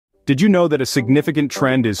Did you know that a significant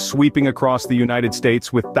trend is sweeping across the United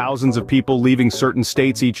States with thousands of people leaving certain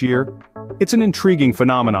states each year? It's an intriguing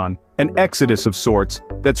phenomenon, an exodus of sorts,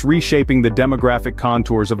 that's reshaping the demographic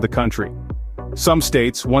contours of the country. Some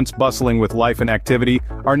states, once bustling with life and activity,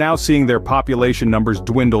 are now seeing their population numbers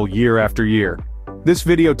dwindle year after year. This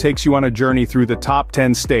video takes you on a journey through the top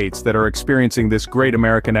 10 states that are experiencing this great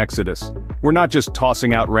American exodus. We're not just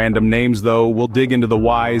tossing out random names though, we'll dig into the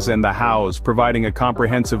whys and the hows, providing a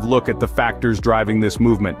comprehensive look at the factors driving this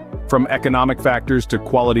movement. From economic factors to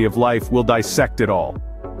quality of life, we'll dissect it all.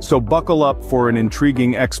 So buckle up for an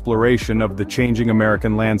intriguing exploration of the changing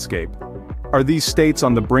American landscape. Are these states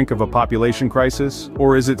on the brink of a population crisis,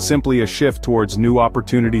 or is it simply a shift towards new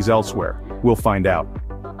opportunities elsewhere? We'll find out.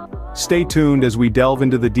 Stay tuned as we delve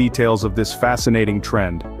into the details of this fascinating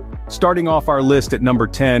trend. Starting off our list at number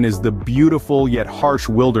 10 is the beautiful yet harsh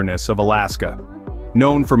wilderness of Alaska.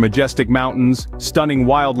 Known for majestic mountains, stunning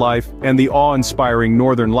wildlife, and the awe-inspiring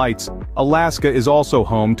northern lights, Alaska is also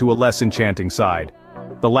home to a less enchanting side.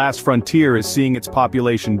 The last frontier is seeing its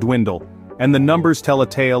population dwindle, and the numbers tell a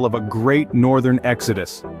tale of a great northern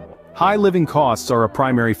exodus. High living costs are a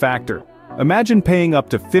primary factor. Imagine paying up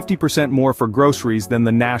to 50% more for groceries than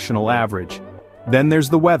the national average. Then there's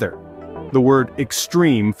the weather. The word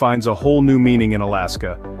extreme finds a whole new meaning in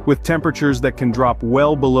Alaska, with temperatures that can drop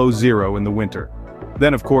well below zero in the winter.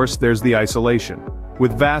 Then of course there's the isolation.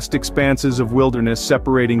 With vast expanses of wilderness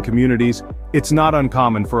separating communities, it's not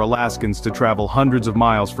uncommon for Alaskans to travel hundreds of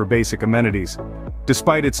miles for basic amenities.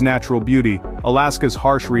 Despite its natural beauty, Alaska's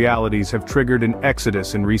harsh realities have triggered an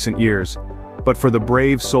exodus in recent years. But for the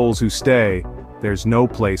brave souls who stay, there's no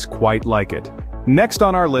place quite like it. Next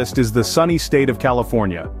on our list is the sunny state of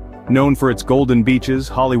California. Known for its golden beaches,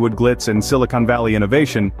 Hollywood glitz, and Silicon Valley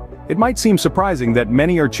innovation, it might seem surprising that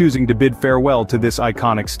many are choosing to bid farewell to this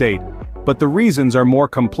iconic state. But the reasons are more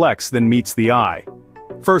complex than meets the eye.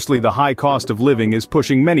 Firstly, the high cost of living is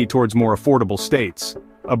pushing many towards more affordable states.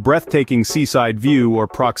 A breathtaking seaside view or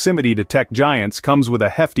proximity to tech giants comes with a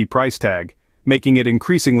hefty price tag, making it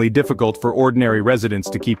increasingly difficult for ordinary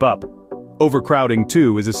residents to keep up. Overcrowding,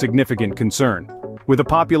 too, is a significant concern. With a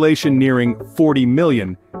population nearing 40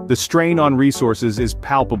 million, the strain on resources is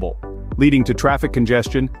palpable, leading to traffic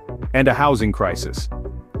congestion and a housing crisis.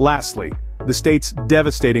 Lastly, the state's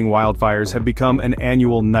devastating wildfires have become an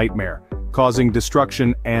annual nightmare, causing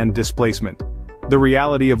destruction and displacement. The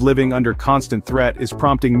reality of living under constant threat is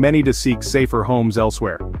prompting many to seek safer homes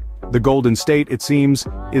elsewhere. The Golden State, it seems,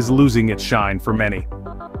 is losing its shine for many.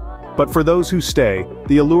 But for those who stay,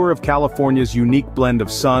 the allure of California's unique blend of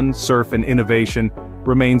sun, surf, and innovation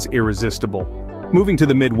remains irresistible. Moving to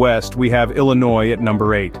the Midwest, we have Illinois at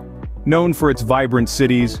number 8. Known for its vibrant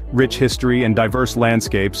cities, rich history, and diverse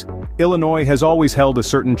landscapes, Illinois has always held a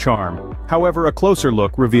certain charm. However, a closer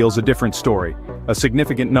look reveals a different story. A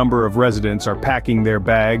significant number of residents are packing their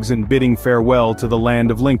bags and bidding farewell to the land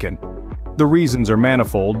of Lincoln. The reasons are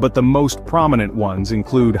manifold, but the most prominent ones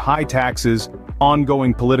include high taxes,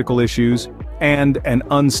 ongoing political issues, and an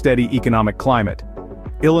unsteady economic climate.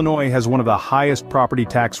 Illinois has one of the highest property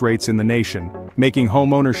tax rates in the nation, making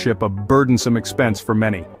homeownership a burdensome expense for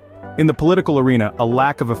many. In the political arena, a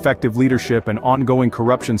lack of effective leadership and ongoing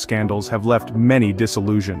corruption scandals have left many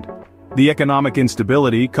disillusioned. The economic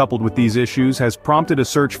instability, coupled with these issues, has prompted a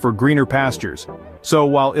search for greener pastures. So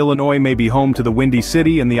while Illinois may be home to the Windy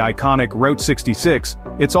City and the iconic Route 66,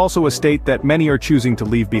 it's also a state that many are choosing to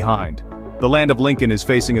leave behind. The land of Lincoln is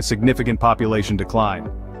facing a significant population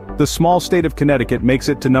decline. The small state of Connecticut makes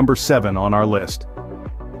it to number 7 on our list.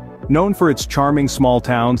 Known for its charming small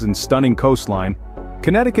towns and stunning coastline,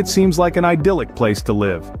 Connecticut seems like an idyllic place to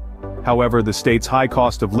live. However, the state's high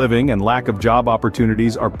cost of living and lack of job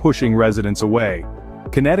opportunities are pushing residents away.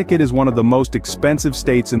 Connecticut is one of the most expensive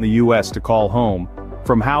states in the U.S. to call home.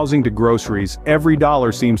 From housing to groceries, every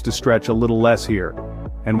dollar seems to stretch a little less here.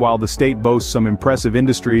 And while the state boasts some impressive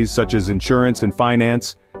industries such as insurance and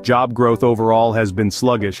finance, job growth overall has been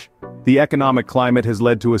sluggish. The economic climate has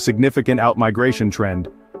led to a significant outmigration trend.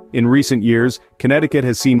 In recent years, Connecticut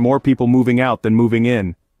has seen more people moving out than moving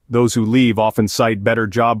in. Those who leave often cite better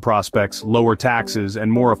job prospects, lower taxes,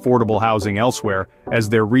 and more affordable housing elsewhere as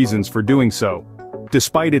their reasons for doing so.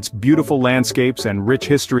 Despite its beautiful landscapes and rich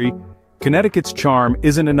history, Connecticut's charm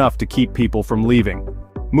isn't enough to keep people from leaving.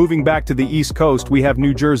 Moving back to the East Coast, we have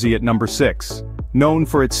New Jersey at number 6. Known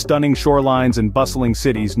for its stunning shorelines and bustling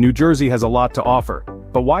cities, New Jersey has a lot to offer.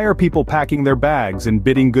 But why are people packing their bags and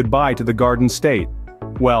bidding goodbye to the Garden State?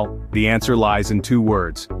 Well, the answer lies in 2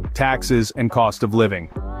 words: taxes and cost of living.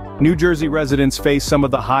 New Jersey residents face some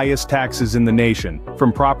of the highest taxes in the nation,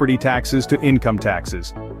 from property taxes to income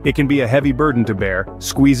taxes. It can be a heavy burden to bear,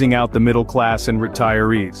 squeezing out the middle class and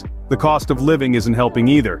retirees. The cost of living isn't helping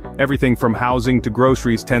either. Everything from housing to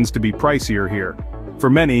groceries tends to be pricier here. For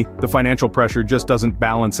many, the financial pressure just doesn't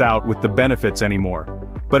balance out with the benefits anymore.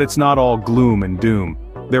 But it's not all gloom and doom.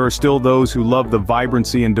 There are still those who love the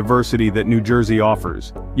vibrancy and diversity that New Jersey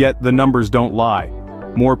offers. Yet the numbers don't lie.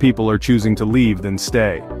 More people are choosing to leave than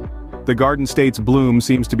stay. The Garden State's bloom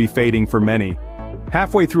seems to be fading for many.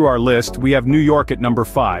 Halfway through our list, we have New York at number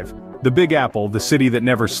 5. The Big Apple, the city that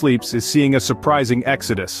never sleeps, is seeing a surprising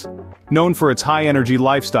exodus. Known for its high-energy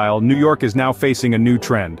lifestyle, New York is now facing a new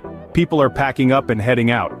trend. People are packing up and heading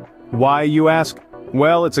out. Why, you ask?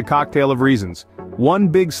 Well, it's a cocktail of reasons. One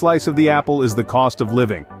big slice of the apple is the cost of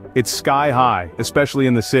living. It's sky high, especially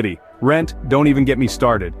in the city. Rent, don't even get me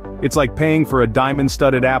started. It's like paying for a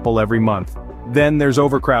diamond-studded apple every month. Then there's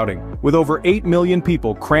overcrowding. With over 8 million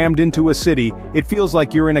people crammed into a city, it feels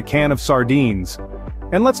like you're in a can of sardines.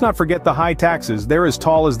 And let's not forget the high taxes. They're as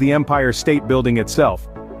tall as the Empire State Building itself.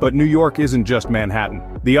 But New York isn't just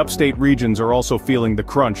Manhattan. The upstate regions are also feeling the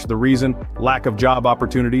crunch. The reason? Lack of job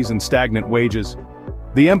opportunities and stagnant wages.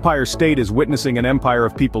 The Empire State is witnessing an empire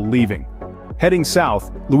of people leaving. Heading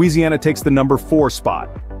south, Louisiana takes the number 4 spot.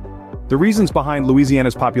 The reasons behind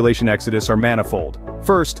Louisiana's population exodus are manifold.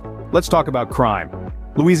 First, let's talk about crime.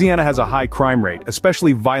 Louisiana has a high crime rate,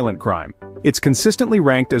 especially violent crime. It's consistently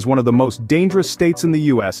ranked as one of the most dangerous states in the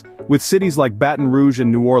US, with cities like Baton Rouge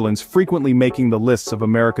and New Orleans frequently making the lists of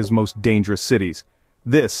America's most dangerous cities.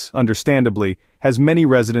 This, understandably, has many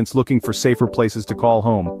residents looking for safer places to call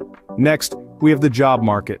home. Next, we have the job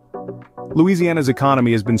market. Louisiana's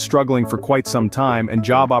economy has been struggling for quite some time, and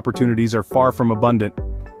job opportunities are far from abundant.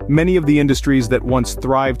 Many of the industries that once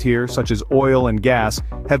thrived here, such as oil and gas,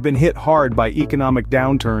 have been hit hard by economic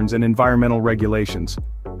downturns and environmental regulations.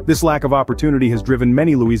 This lack of opportunity has driven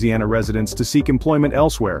many Louisiana residents to seek employment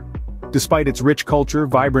elsewhere. Despite its rich culture,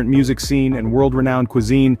 vibrant music scene, and world-renowned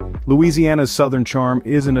cuisine, Louisiana's southern charm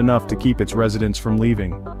isn't enough to keep its residents from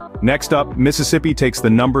leaving. Next up, Mississippi takes the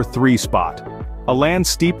number 3 spot. A land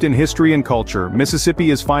steeped in history and culture, Mississippi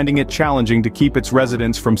is finding it challenging to keep its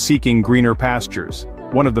residents from seeking greener pastures.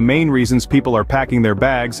 One of the main reasons people are packing their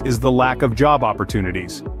bags is the lack of job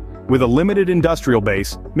opportunities. With a limited industrial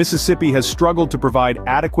base, Mississippi has struggled to provide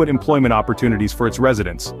adequate employment opportunities for its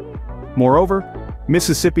residents. Moreover,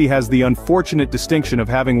 Mississippi has the unfortunate distinction of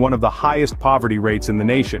having one of the highest poverty rates in the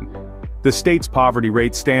nation. The state's poverty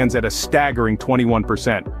rate stands at a staggering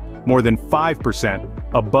 21%, more than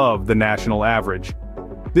 5% above the national average.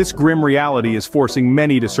 This grim reality is forcing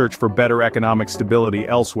many to search for better economic stability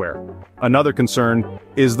elsewhere. Another concern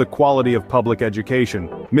is the quality of public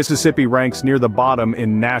education. Mississippi ranks near the bottom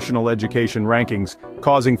in national education rankings,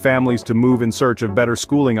 causing families to move in search of better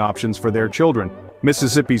schooling options for their children.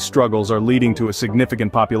 Mississippi's struggles are leading to a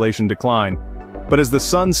significant population decline. But as the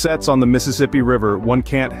sun sets on the Mississippi River, one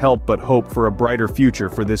can't help but hope for a brighter future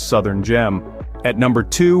for this southern gem. At number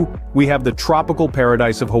 2, we have the tropical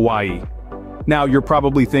paradise of Hawaii. Now you're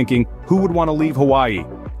probably thinking, who would want to leave Hawaii?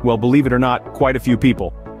 Well, believe it or not, quite a few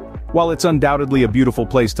people. While it's undoubtedly a beautiful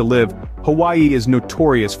place to live, Hawaii is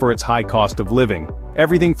notorious for its high cost of living.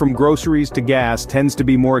 Everything from groceries to gas tends to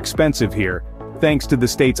be more expensive here, thanks to the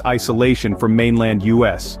state's isolation from mainland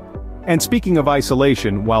US. And speaking of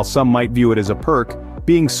isolation, while some might view it as a perk,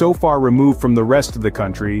 being so far removed from the rest of the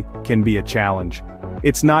country can be a challenge.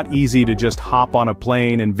 It's not easy to just hop on a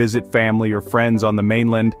plane and visit family or friends on the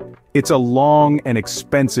mainland. It's a long and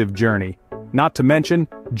expensive journey. Not to mention,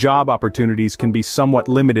 job opportunities can be somewhat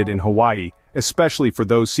limited in Hawaii, especially for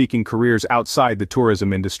those seeking careers outside the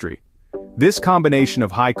tourism industry. This combination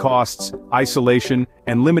of high costs, isolation,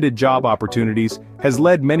 and limited job opportunities has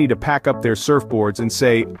led many to pack up their surfboards and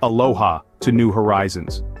say aloha to new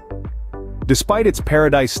horizons. Despite its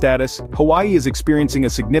paradise status, Hawaii is experiencing a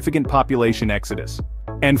significant population exodus.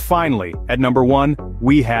 And finally, at number 1,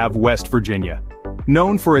 we have West Virginia.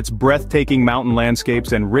 Known for its breathtaking mountain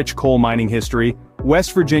landscapes and rich coal mining history,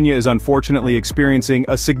 West Virginia is unfortunately experiencing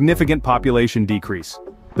a significant population decrease.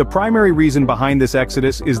 The primary reason behind this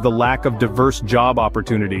exodus is the lack of diverse job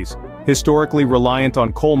opportunities. Historically reliant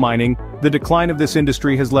on coal mining, the decline of this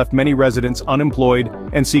industry has left many residents unemployed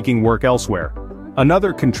and seeking work elsewhere.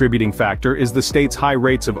 Another contributing factor is the state's high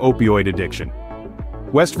rates of opioid addiction.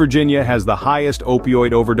 West Virginia has the highest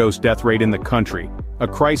opioid overdose death rate in the country, a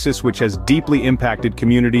crisis which has deeply impacted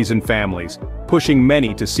communities and families, pushing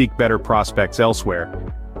many to seek better prospects elsewhere.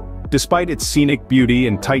 Despite its scenic beauty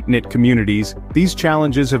and tight-knit communities, these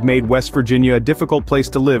challenges have made West Virginia a difficult place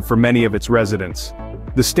to live for many of its residents.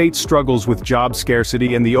 The state's struggles with job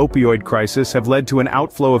scarcity and the opioid crisis have led to an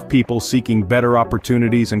outflow of people seeking better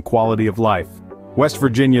opportunities and quality of life. West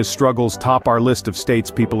Virginia's struggles top our list of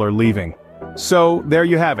states people are leaving. So, there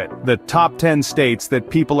you have it, the top 10 states that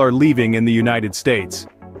people are leaving in the United States.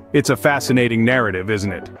 It's a fascinating narrative,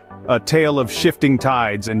 isn't it? A tale of shifting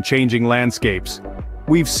tides and changing landscapes.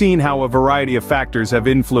 We've seen how a variety of factors have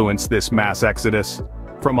influenced this mass exodus.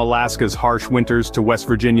 From Alaska's harsh winters to West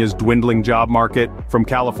Virginia's dwindling job market, from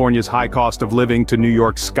California's high cost of living to New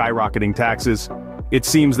York's skyrocketing taxes. It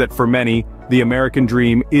seems that for many, the American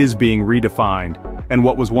dream is being redefined, and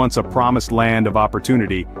what was once a promised land of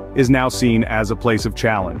opportunity is now seen as a place of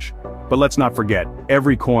challenge. But let's not forget,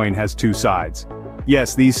 every coin has two sides.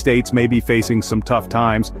 Yes, these states may be facing some tough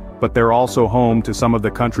times, but they're also home to some of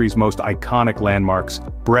the country's most iconic landmarks,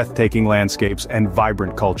 breathtaking landscapes, and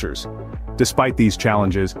vibrant cultures. Despite these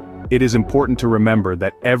challenges, it is important to remember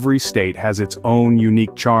that every state has its own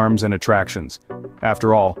unique charms and attractions.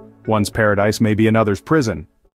 After all, one's paradise may be another's prison.